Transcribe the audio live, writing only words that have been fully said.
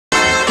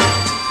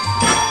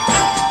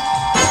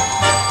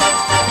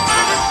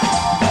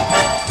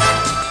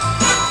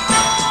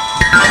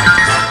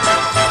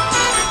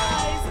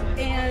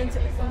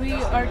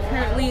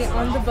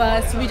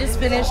bus. We just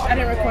finished. I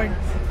didn't record,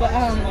 but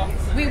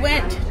we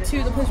went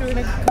to the place we were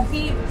gonna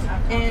compete,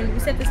 and we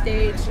set the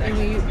stage, and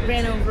we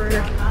ran over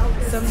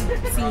some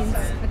scenes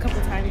a couple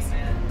times,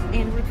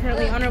 and we're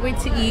currently on our way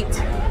to eat.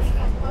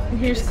 And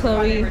here's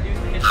Chloe,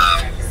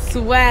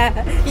 swag,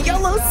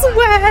 yellow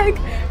swag,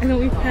 and then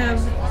we have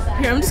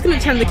here. I'm just gonna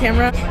turn the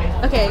camera.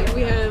 Okay,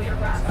 we have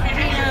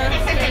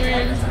Hannah,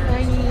 Cameron,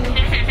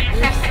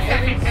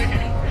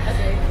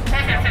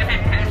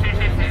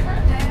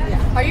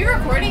 Are you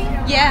recording?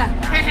 yeah.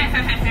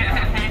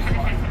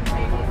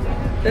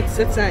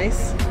 That's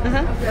nice.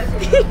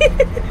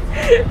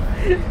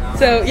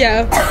 So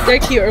yeah, they're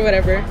cute or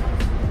whatever.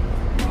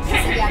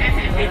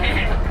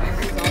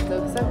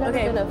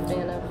 Okay. Been a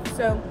fan of.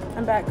 So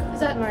I'm back. Is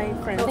that my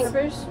friends?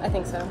 I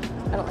think so.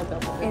 I don't like bell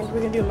peppers. And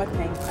we're gonna do a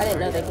mukbang. I didn't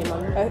know they came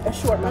on. A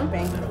short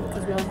mukbang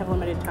because we only have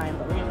limited time,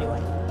 but we're gonna do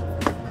one.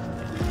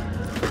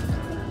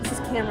 This is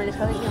Cameron. It's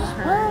probably gonna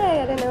hurt.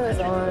 Hi, I didn't know it was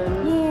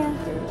on. Yeah.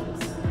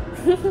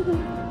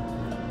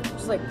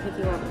 Just like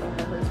picking out bell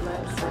peppers by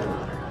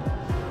accident.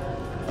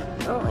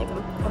 I don't like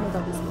them. Oh my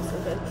god, these smell so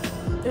good.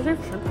 Is there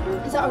shrimp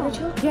here? Is that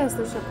artichoke? Yes,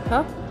 there's shrimp.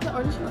 Huh? Is that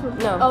artichoke?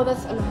 No. Oh,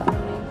 that's another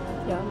name.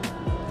 Yeah.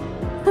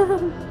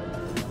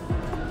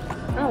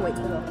 I'll wait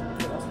till the I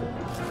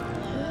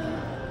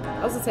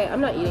was gonna say, I'm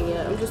not eating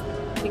it. I'm just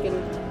picking.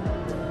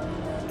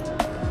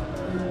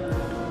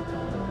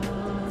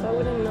 If I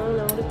would have known,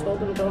 I would have told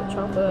them don't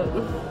chop up.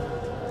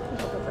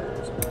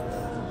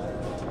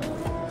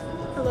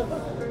 I love bell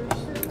peppers.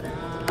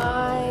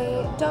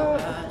 I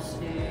don't.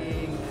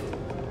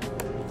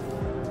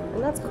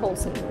 And that's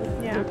Colson.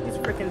 Yeah, he's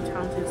freaking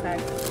talented as heck.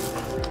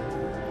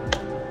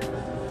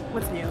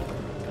 What's new?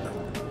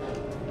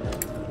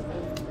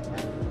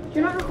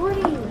 You're not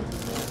recording.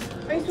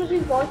 Are you supposed to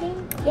be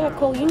vlogging? Yeah,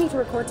 Cole, you need to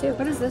record too.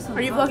 What is this one?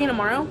 Are you vlogging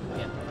tomorrow?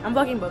 Yeah. I'm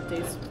vlogging both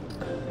days.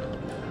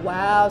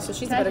 Wow, so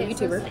she's a better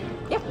YouTuber.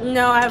 Yeah.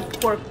 No, I have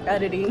poor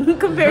editing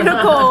compared to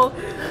Cole.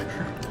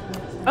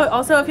 Oh,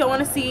 also, if y'all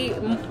want to see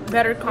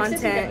better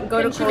content,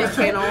 go to Cole's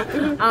channel.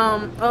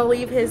 I'll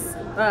leave his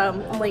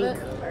link.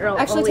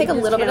 Actually, take a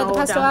little bit of the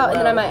pesto out, and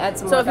then I might add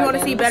some more. So if you want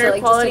to see better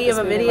quality of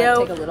a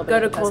video, go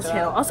to Cole's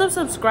channel. Out. Also,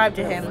 subscribe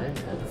to him.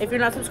 If you're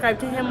not subscribed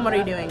to him, what are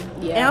you doing?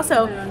 Yeah. And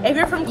also, if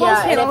you're from Cole's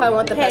channel, and if I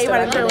want the hey, pesto my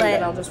name's then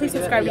Arlette. I'll just Please redo it.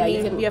 subscribe Yeah, to you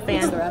me. can Be a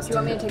mix the fan. rest. Do you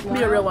want me to take more?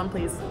 Be a real one,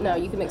 please. No,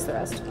 you can mix the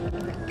rest.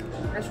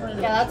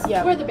 Yeah,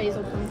 that's where the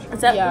basil comes from. Is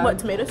that what,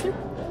 tomato soup?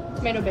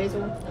 Tomato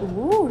basil.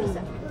 Ooh.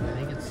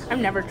 I've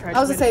never tried. I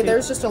was gonna say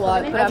there's just a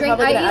lot, but I'm probably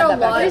gonna add that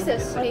back What in. is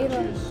this?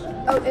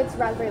 Oh, it's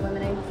raspberry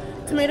lemonade.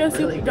 Tomato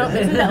soup, isn't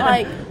that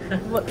like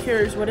what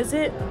cures? What is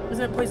it?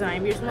 Isn't it poison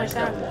ivy or something like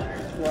that?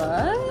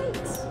 What?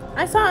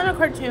 I saw it in a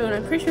cartoon.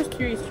 I'm pretty sure it's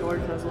Curious George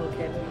when I was a little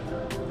kid.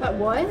 That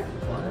what?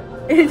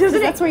 It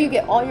doesn't. That's where you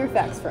get all your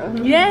facts from.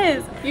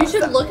 Yes. You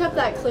should look up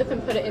that clip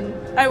and put it in.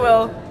 I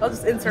will. I'll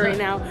just insert it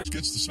now.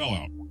 Gets the smell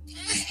out.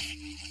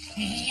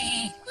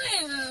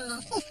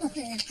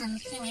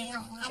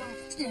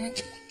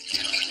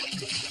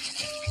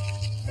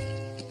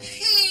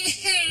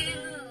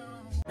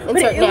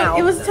 Insert now.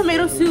 It was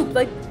tomato soup.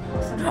 Like,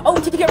 oh,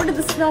 to get rid of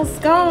the smell,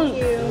 skunk.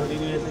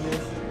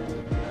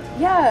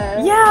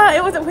 Yeah. Yeah,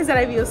 it wasn't poison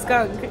ivy, it was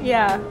skunk.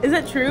 Yeah. Is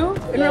that true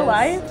in real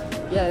life?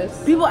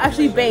 Yes. People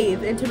actually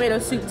bathe in tomato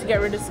soup to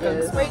get rid of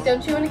skunks. Yes. Wait,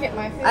 don't you want to get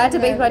my food? I had to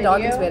in bathe the my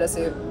dog in video? tomato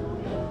soup.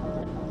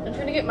 I'm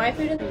trying to get my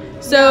food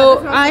in.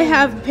 So I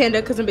have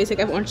panda because I'm basic.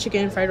 I have orange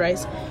chicken and fried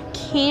rice.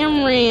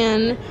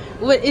 Cameron,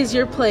 what is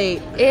your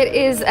plate? It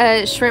is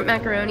a shrimp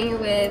macaroni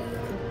with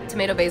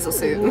tomato basil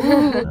soup.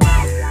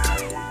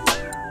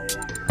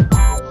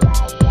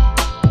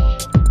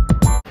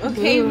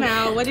 Okay,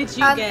 Mal, what did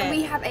you get?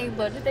 We have a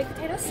loaded baked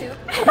potato soup.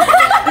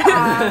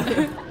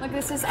 Like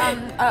this is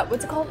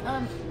what's it called?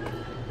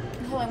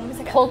 Hold on, let me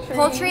second.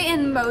 Poultry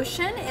in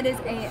motion. It is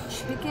a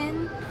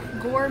chicken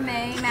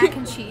gourmet mac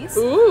and cheese.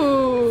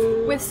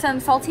 Ooh. With some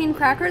saltine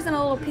crackers and a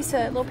little piece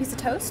of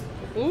toast.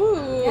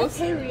 Ooh. Yes.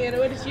 Okay, Rihanna,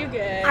 what did you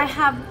get? I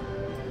have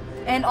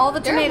and all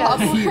the tomatoes.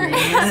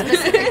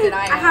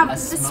 I have the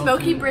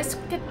smoky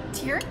brisket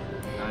tier.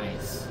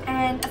 Nice.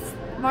 And a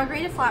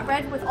margarita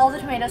flatbread with all the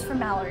tomatoes from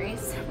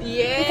Mallory's.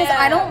 Yeah. Because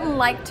I don't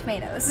like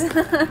tomatoes.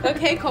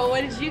 Okay, Cole,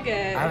 what did you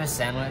get? I have a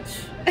sandwich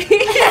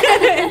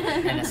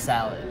and a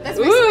salad That's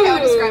basically how I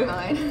describe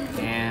mine.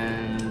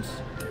 and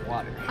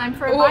water. Time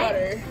for a bite.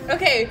 Water.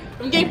 Okay,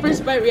 I'm getting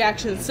first bite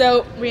reaction.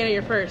 So, Rihanna,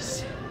 you're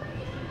first.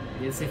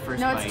 You didn't say first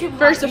No, bite. it's too hot.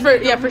 First You need to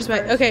go first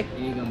bite. first. Okay,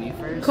 You need to go me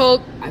first?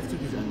 Cole. I have to take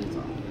these onions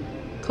off.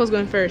 Cole's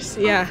going first.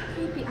 Yeah.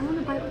 Baby, I want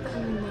to bite with the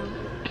onion though.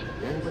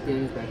 You're gonna put the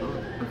onions back on.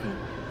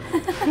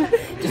 Just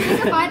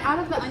take a bite out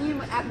of the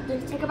onion.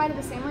 Just take a bite of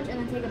the sandwich and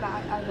then take a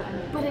bite out of the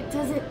onion. But it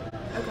doesn't.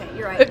 Okay,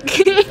 you're right. I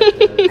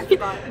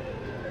forgot.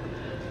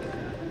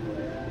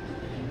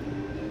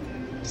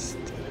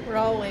 We're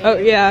all waiting. Oh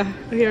yeah.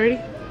 Are you ready?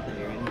 Are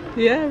you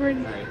ready? Yeah, I'm ready.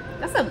 Alright.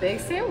 That's a big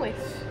sandwich.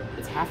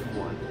 It's half of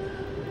one.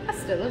 That's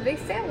still a big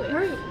sandwich.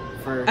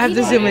 First. I have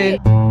to zoom in.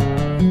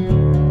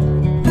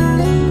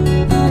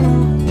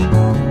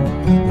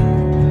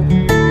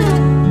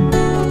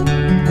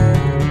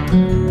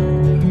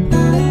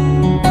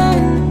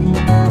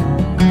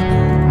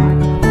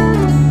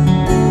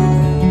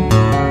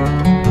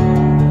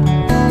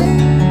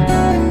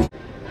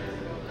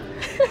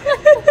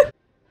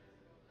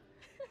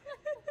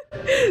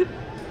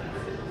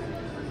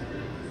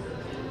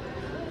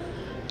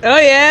 Oh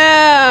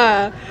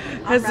yeah.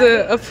 Has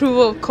the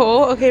approval of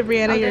Cole. Okay,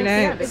 Brianna, you're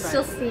next. It's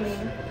still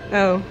steaming.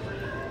 Oh.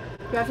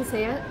 You have to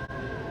say it?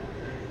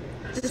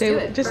 Just do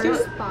it. Just do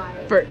it.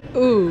 Bite.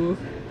 Ooh.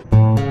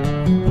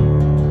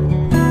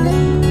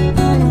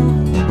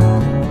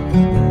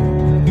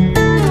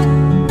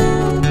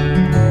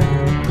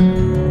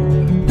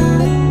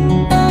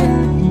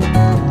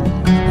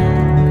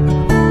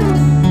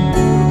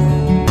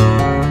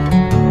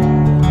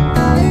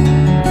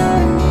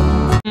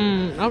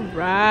 All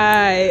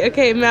right.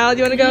 Okay, Mal, do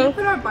you want to go?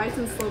 Put our bites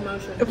in slow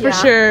motion. For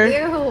sure.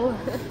 Ew.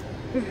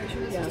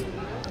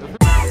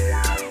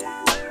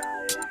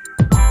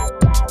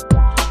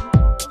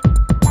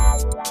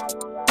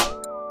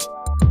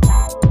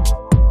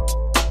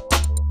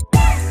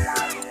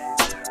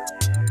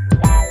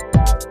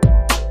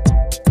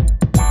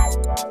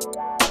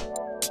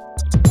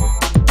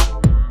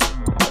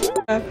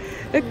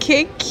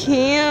 Okay,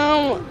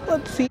 Cam.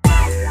 Let's see.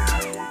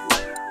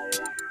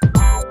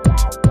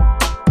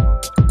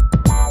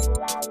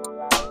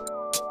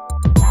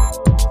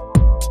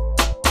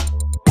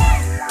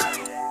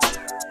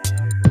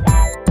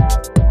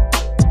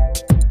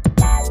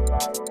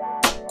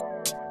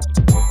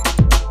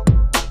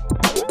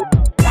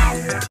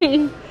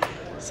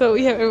 So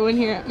we have everyone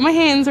here. My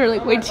hands are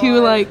like way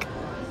too like.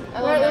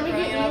 Alright, let me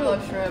get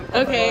you.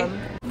 Okay.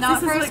 Not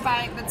This is first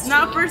bite. That's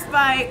Not first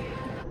bite.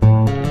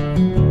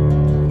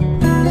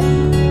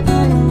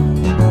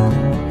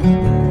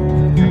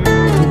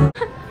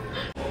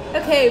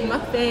 Okay,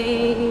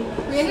 mukbang.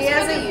 She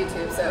has a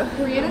YouTube, so.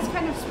 Brianna's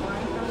kind of smart.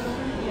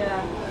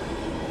 Yeah.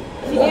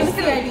 She gave us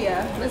the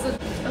idea. I was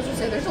gonna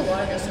say, there's a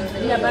lot of this in this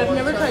video. Yeah, but I've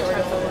never tried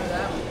chocolate.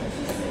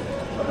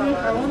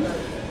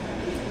 chocolate.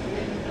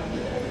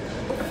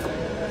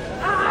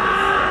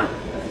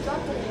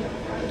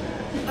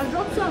 I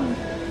dropped some.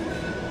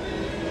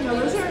 No,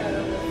 those are.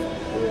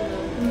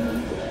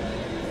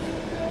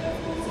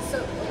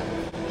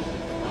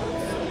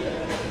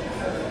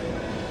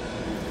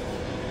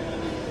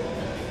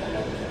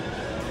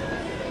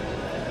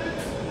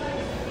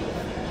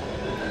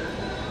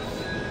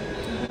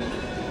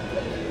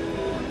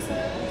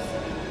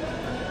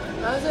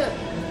 How is it?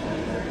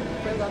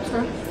 Red lobster.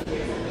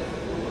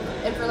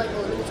 And for like a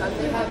limited time,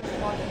 they had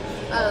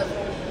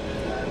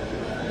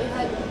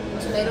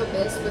tomato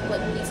bisque with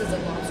like pieces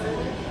of lobster in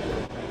it.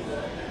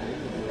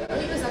 I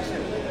think it was actually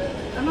really good.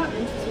 I'm not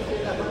interested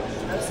in that much.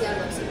 I love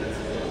seafood.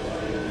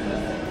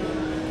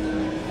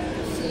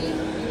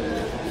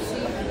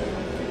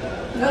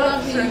 I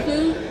love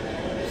seafood.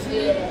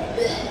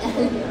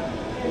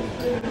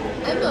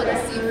 I'm on a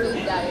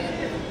seafood diet.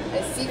 I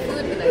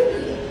seafood and I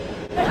eat.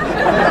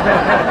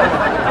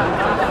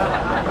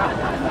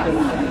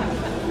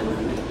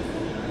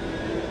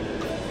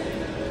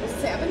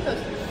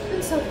 I've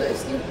been so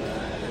thirsty.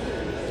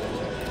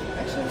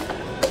 Actually,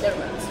 never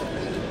mind. It's still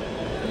pretty.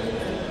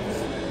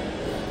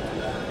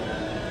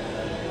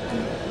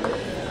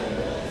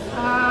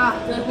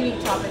 I feel like we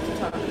need topic to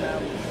talk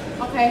about.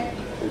 Okay.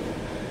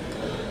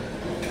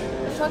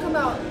 Let's talk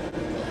about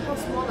how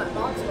small that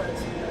box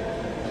was.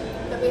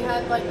 That we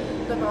had, like,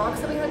 the box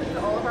that we had to put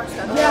all of our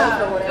stuff in.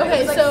 Yeah. Or whatever. Okay,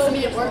 It was, like, so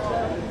medium small.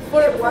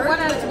 For It worked, one,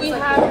 but it we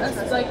was,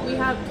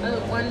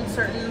 have one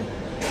certain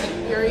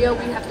area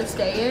we have to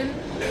stay in,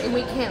 and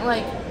we can't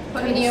like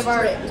Put any of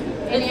our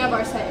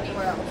set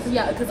anywhere else.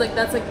 yeah, because like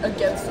that's like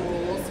against the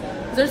rules.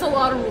 There's a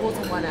lot of rules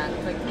in one act,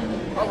 like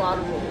a lot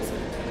of rules,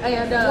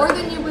 and More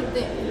than you would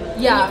think.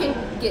 yeah. And you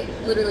can get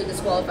literally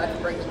disqualified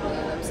for breaking any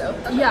of them, so.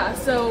 Yeah,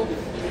 so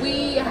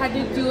we had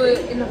to do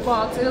it in a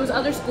box, and there was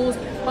other schools,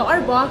 but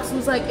our box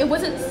was like, it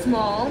wasn't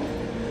small,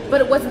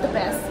 but it wasn't the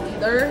best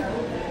either.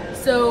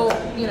 So,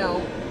 you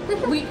know,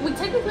 we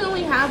technically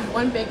only have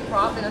one big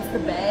prop, and that's the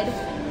bed.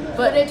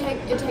 But it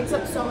takes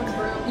up so much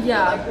room.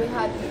 Yeah. Like we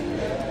had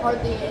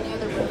hardly any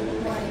other room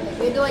for anything.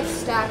 We had to like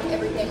stack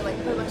everything, like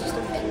put a bunch of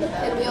stuff in the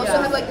bed. And we also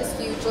Yeah. have like this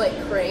huge like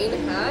crane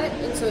hat,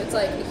 and so it's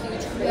like a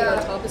huge crane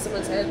on top of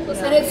someone's head. Plus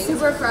And it's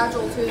super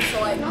fragile too, so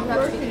like you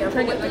have to be careful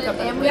Try to get with the it. cup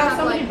out. And we Yeah, have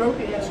somebody like broke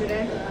it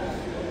yesterday.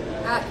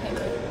 at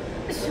Cambridge.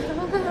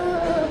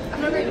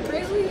 I'm not going to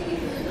crazy.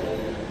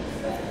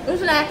 It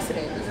was an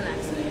accident.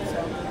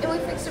 So And we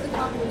fixed it with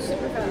coffee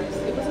super fast.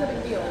 It wasn't a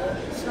big deal.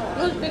 it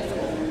was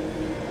fixable.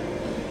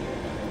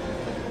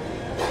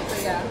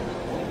 But yeah.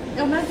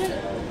 Now imagine.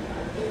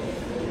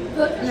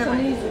 Never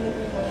mind.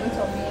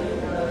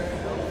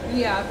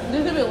 Yeah,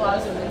 there's gonna be a lot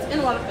of Zoom-ins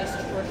and a lot of face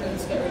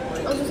distortions. Get ready for I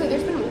it. was gonna say,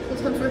 there's been multiple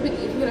times where I've been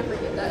eating and I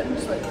forget that. I'm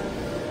just like, oh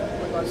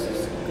my gosh, this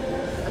is so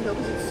good. I know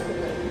because it's so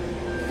good.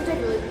 You can take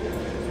really good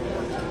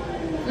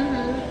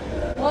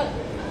What?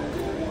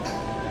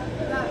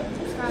 That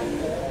sky.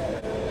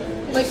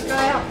 Like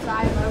sky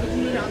outside, why would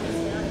you eat on this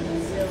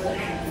silly?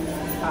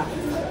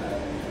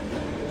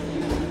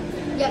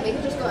 Yeah, maybe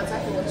just go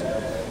outside for lunch.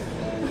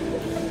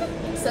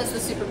 Says the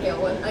super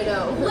pale one. I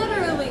know.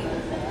 Literally.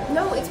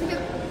 No, it's because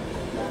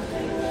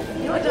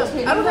You know what does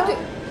me? I don't have to.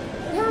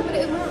 Yeah, but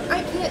it won't.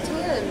 I can't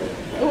tan.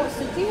 It wants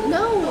to do?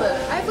 No,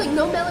 I have like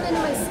no melanin in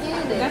my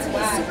skin. That's it's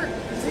whack. super.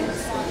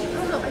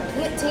 No, I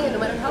can't tan no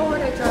matter how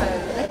hard I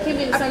try. I can't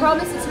be in the sun. I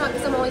promise it's not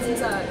because I'm always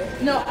inside.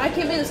 No, I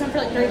can't be in the sun for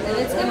like 30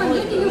 minutes. And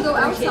when do you go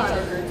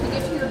outside to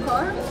get to your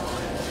car?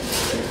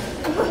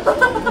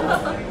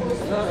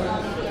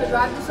 To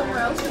drive to somewhere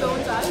else to go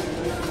inside?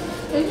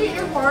 Isn't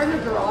your car in the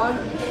garage?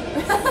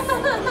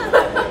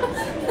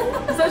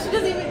 So she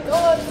doesn't even go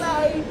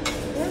outside.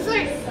 It's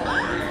like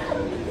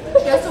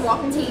she has to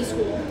walk into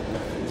school.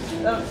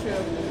 That's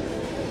true.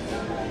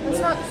 That's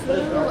not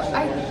true.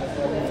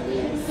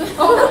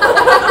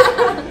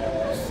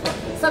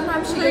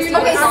 Sometimes she goes to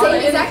Okay, get same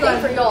Sonic. exact thing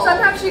for y'all.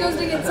 Sometimes she goes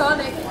to get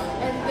Sonic,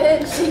 and then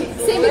she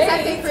same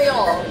exact thing for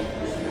y'all.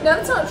 No,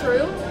 that's not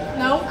true.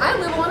 No? I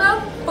live on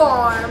a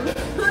farm.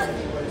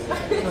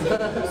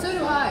 So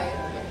do I.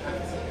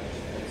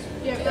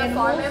 You Do you have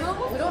farm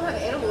animals? We don't have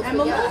animals.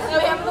 Animals? But yeah. No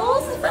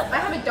animals? I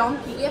have a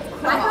donkey. We have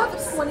crops. I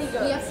have 20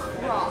 goats. We have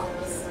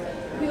crops.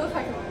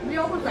 We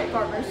all look like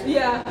farmers.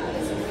 Yeah.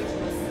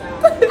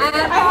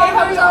 And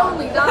farmers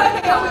only. I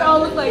hate how we all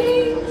look like.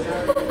 You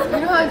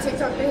know how on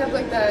TikTok they have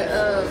like that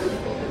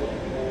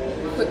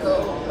Quico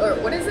or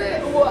what is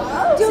it?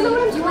 What? Do you know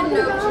what I'm talking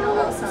about? You know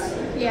outside.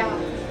 Yeah.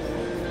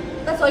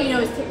 That's all you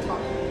know is TikTok.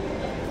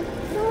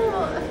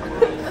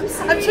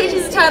 I'm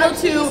changing the title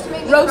to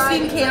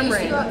Roasting I Cameron.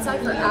 used to go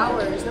outside for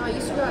hours. No, I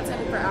used to go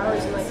outside for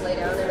hours and like lay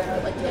down and I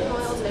put like tan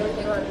oils and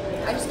everything on.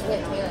 I just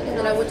can't tan. And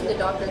then I went to the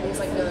doctor and he was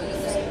like, no, you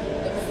just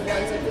you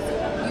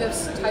have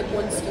type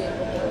 1 skin.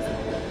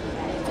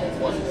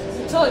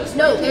 So it's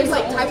No, there's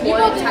like type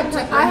 1 and type 2.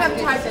 I have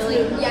type 2.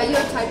 Yeah, you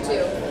have type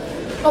 2.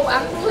 Oh,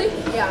 actually?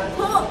 Yeah.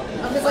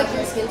 Because like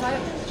your skin type.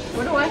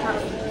 what do I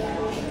have?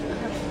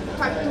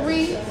 Type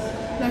 3.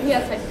 No, he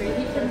has type 3.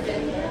 He can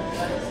fit.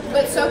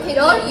 But it's okay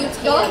Y'all that you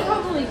y'all tan.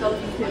 probably both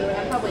too. I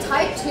probably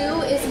Type 2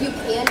 is you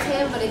can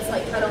tan, but it's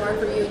like kind of hard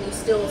for you and you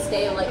still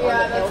stay like on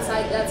the pale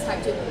side. That's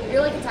type 2.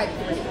 You're like a type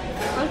 3.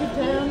 I'm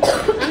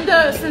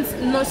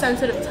the most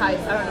sensitive type.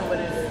 I don't know what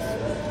it is.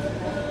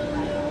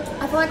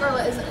 I feel like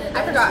Arlette is.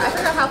 I forgot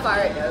how far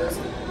it goes.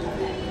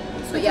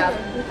 But yeah.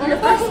 The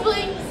first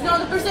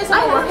day I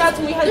workouts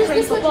when we had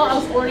training football, I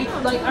already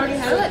had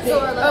Arlette, it. so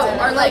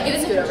Arlette, get a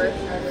scoot over.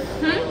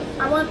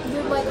 I want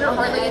you like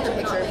Arlette, get the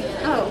picture.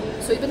 Oh,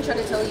 So we've been trying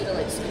to tell you to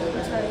like scoot over.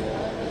 I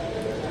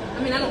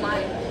mean, I don't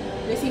mind.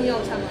 They see me all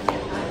the time like it.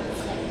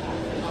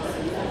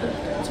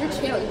 It's your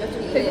channel. You have to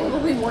be They in.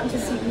 probably want to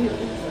see you.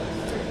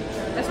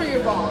 That's where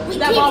you're wrong.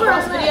 That Bob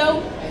Ross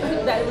video,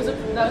 that was a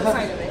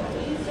sign of it.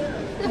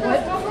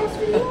 What Bob Ross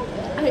video?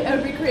 I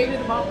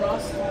recreated a Bob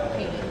Ross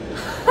painting.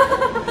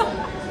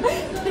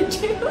 Did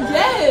you?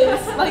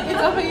 Yes! Like, it's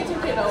on my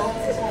YouTube channel.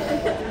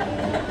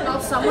 Well,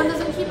 someone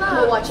doesn't keep I'm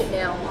gonna up. watch it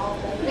now.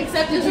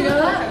 Except Did if you you know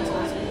go that?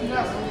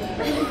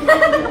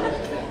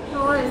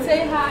 Say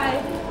hi.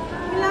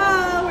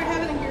 Hello, we're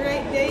having a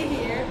great day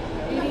here.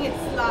 Eating at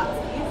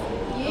Slotsky's.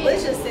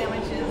 Delicious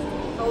sandwiches.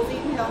 Both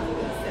eating healthy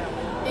with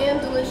sandwich. And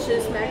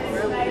delicious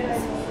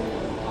macaronis.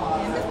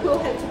 And this pool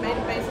had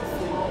tomato basil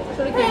soup.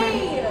 Should have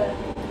Hey!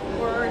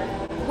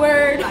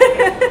 Word. Have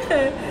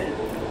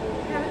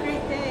a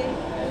great day.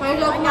 I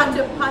got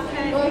to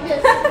podcast.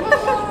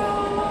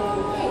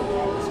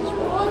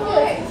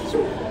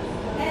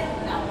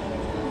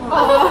 I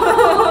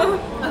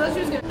thought she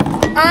was gonna.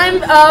 I'm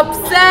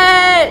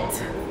upset.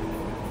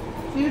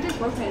 You just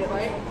rotate it,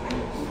 right?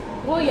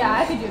 Well, yeah,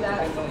 I could do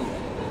that.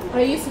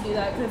 I used to do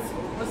that because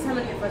most of the time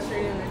I get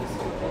frustrated and I just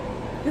do it.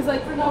 Because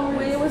like when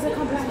it was a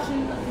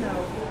competition,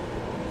 no.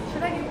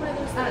 Should I get one of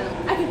those? I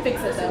don't know. I can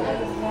fix it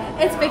though.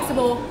 It's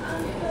fixable.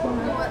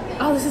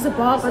 Oh, this is a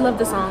bop. I love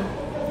the song.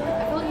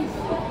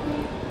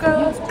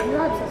 Girls,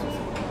 you're obsessed with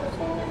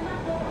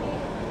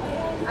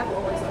I've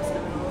always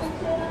listened to those.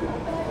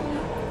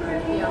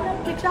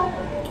 Yeah. Kick shot.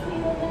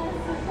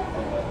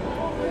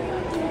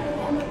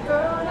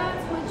 Girl,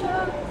 that's what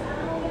you're.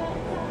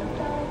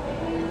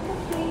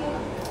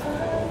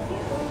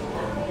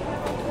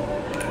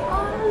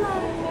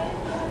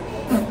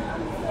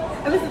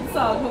 I missed the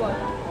song. Hold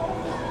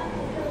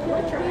on.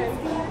 We're trying.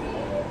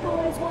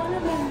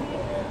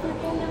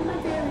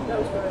 That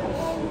was good.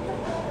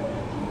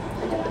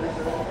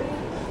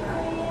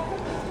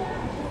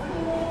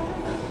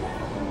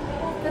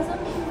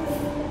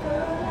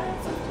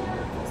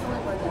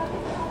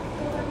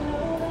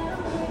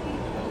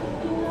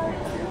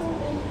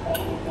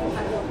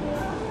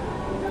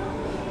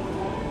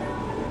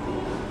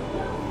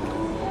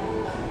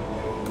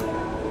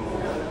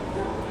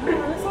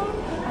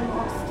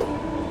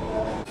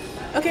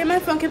 Okay, my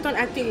phone kept on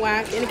acting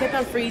whack and it kept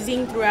on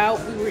freezing throughout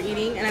we were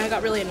eating and I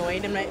got really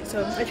annoyed and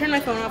so I turned my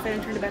phone off and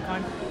I turned it back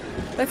on.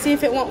 Let's see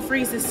if it won't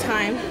freeze this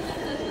time.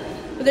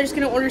 But they're just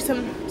gonna order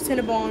some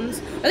Cinnabons.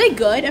 Are they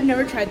good? I've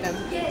never tried them.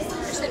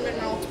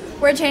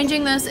 We're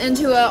changing this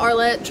into a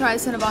Arlette try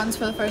Cinnabons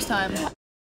for the first time.